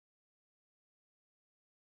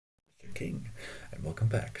King, and welcome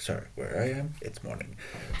back. Sorry, where I am, it's morning.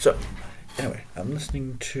 So, anyway, I'm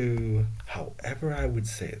listening to however I would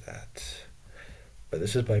say that, but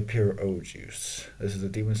this is by Pure O Juice. This is a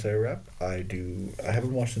Demon Slayer rap. I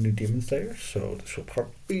haven't watched the new Demon Slayer, so this will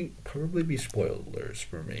probably be spoilers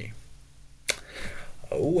for me.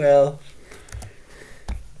 Oh well.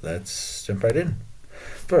 Let's jump right in.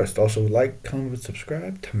 First, also like, comment,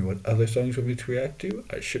 subscribe. Tell me what other songs you want me to react to.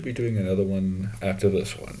 I should be doing another one after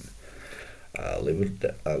this one. I'll leave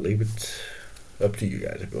it up to you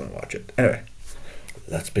guys if you want to watch it. Anyway,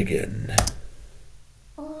 let's begin.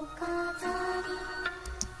 Why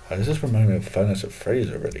does this remind me of Five Nights at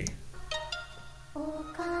Freddy's already?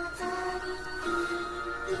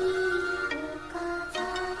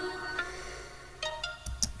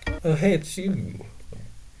 Oh hey, it's you.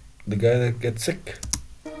 The guy that gets sick.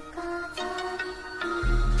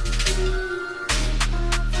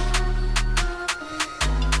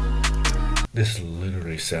 This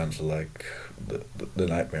literally sounds like the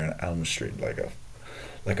Nightmare on Elm Street, like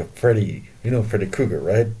a Freddy, you know, Freddy Krueger,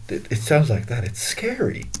 right? It sounds like that. It's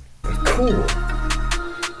scary, but cool.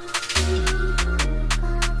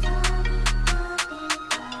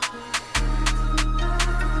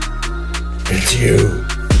 It's you.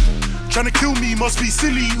 Trying to kill me must be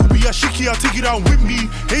silly. Ubuyashiki, I'll take it out with me.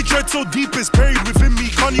 Hatred so deep it's buried within me.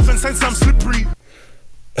 Can't even sense I'm slippery.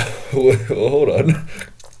 Hold on.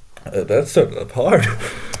 That's sort of hard.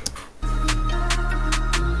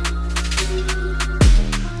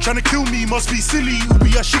 Trying to kill me must be silly.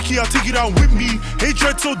 Ubuyashiki, I'll take it out with me.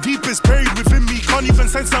 Hatred so deep it's buried within me. Can't even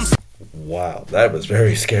sense I'm Wow, that was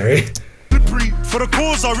very scary. slippery. For the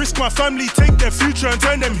cause, I'll risk my family, take their future and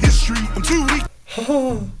turn them history. I'm too weak.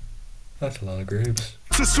 That's a lot of grapes.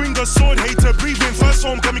 To swing a sword, hater, breathing, first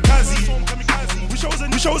form kamikaze. Wish I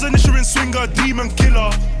was an issuing swinger, demon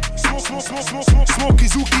killer. Smoky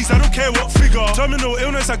zookies, I don't care what figure. Terminal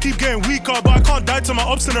illness, I keep getting weaker, but I can't die to my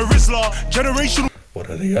ops and a Rizzler. Generational. What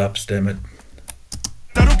are the ups, damn it?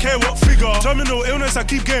 I don't care what figure. Terminal illness, I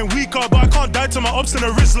keep getting weaker, but I can't die to my ops and a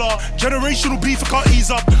Rizzler. Generational beef, I can't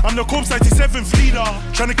ease up. I'm the Corpse 97th leader.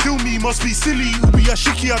 Trying to kill me must be silly.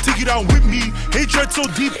 Ubuyashiki, I'll take it out with me. Hatred so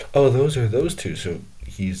deep. Oh, those are those two. So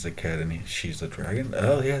he's the cat and she's the dragon.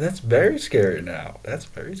 Oh yeah, that's very scary now. That's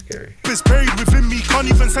very scary. It's buried within me, can't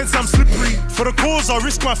even sense I'm slippery. For the cause, I'll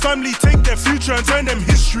risk my family, take their future and turn them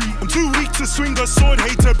history. I'm too weak to swing a sword,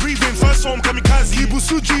 hater, breathing, first form kamikaze.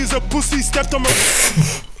 Ibusuji is a pussy, stepped on my.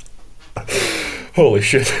 Holy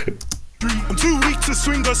shit. I'm too weak to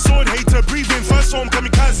swing a sword, hater, breathing, first form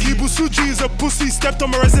kamikaze. Ibusuji is a pussy, stepped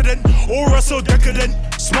on my resident. Aura so decadent,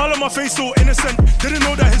 smile on my face so innocent. Didn't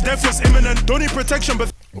know that his death was imminent. Don't need protection,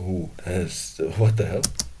 but Ooh, that's what the hell?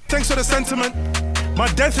 thanks for the sentiment.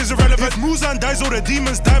 My death is irrelevant. If Muzan dies, all the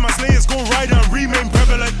demons die. My slayers gon' ride and remain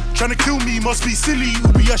prevalent. Trying to kill me must be silly.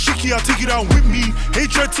 Ubuyashiki, I'll take it out with me.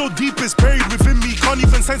 Hatred so deep it's buried within me. Can't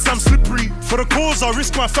even sense I'm slippery. For the cause, I'll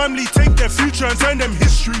risk my family, take their future and turn them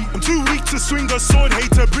history. I'm too weak to swing a sword,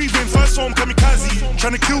 hater, breathing, first form kamikaze.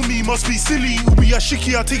 Trying to kill me must be silly.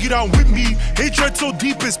 Ubuyashiki, I'll take it out with me. Hatred so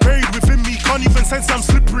deep it's buried within me. Can't even sense I'm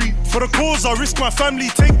slippery. For the cause, I'll risk my family,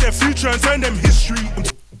 take their future and turn them history.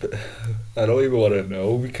 I don't even want to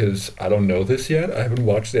know because I don't know this yet. I haven't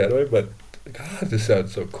watched the anime, but God, this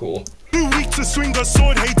sounds so cool. Too weak to swing a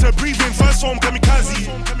sword, hater, breathing, first form kamikaze.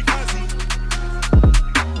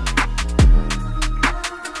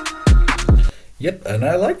 Yep, and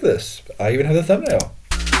I like this. I even have the thumbnail.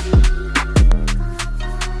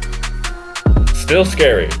 Still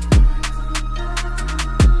scary.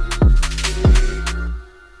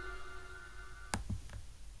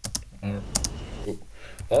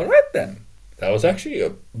 Alright then. That was actually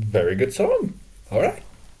a very good song. Alright.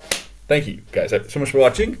 Thank you guys so much for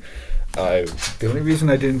watching. The only reason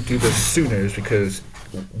I didn't do this sooner is because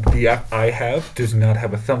the app I have does not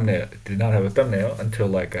have a thumbnail. Did not have a thumbnail until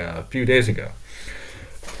like a few days ago.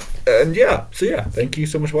 And yeah, so yeah, thank you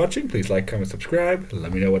so much for watching. Please like, comment, subscribe.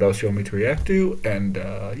 Let me know what else you want me to react to. And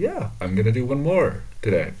yeah, I'm gonna do one more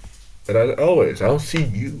today. But as always, I'll see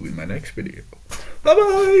you in my next video. Bye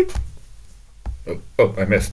bye. Oh, I missed.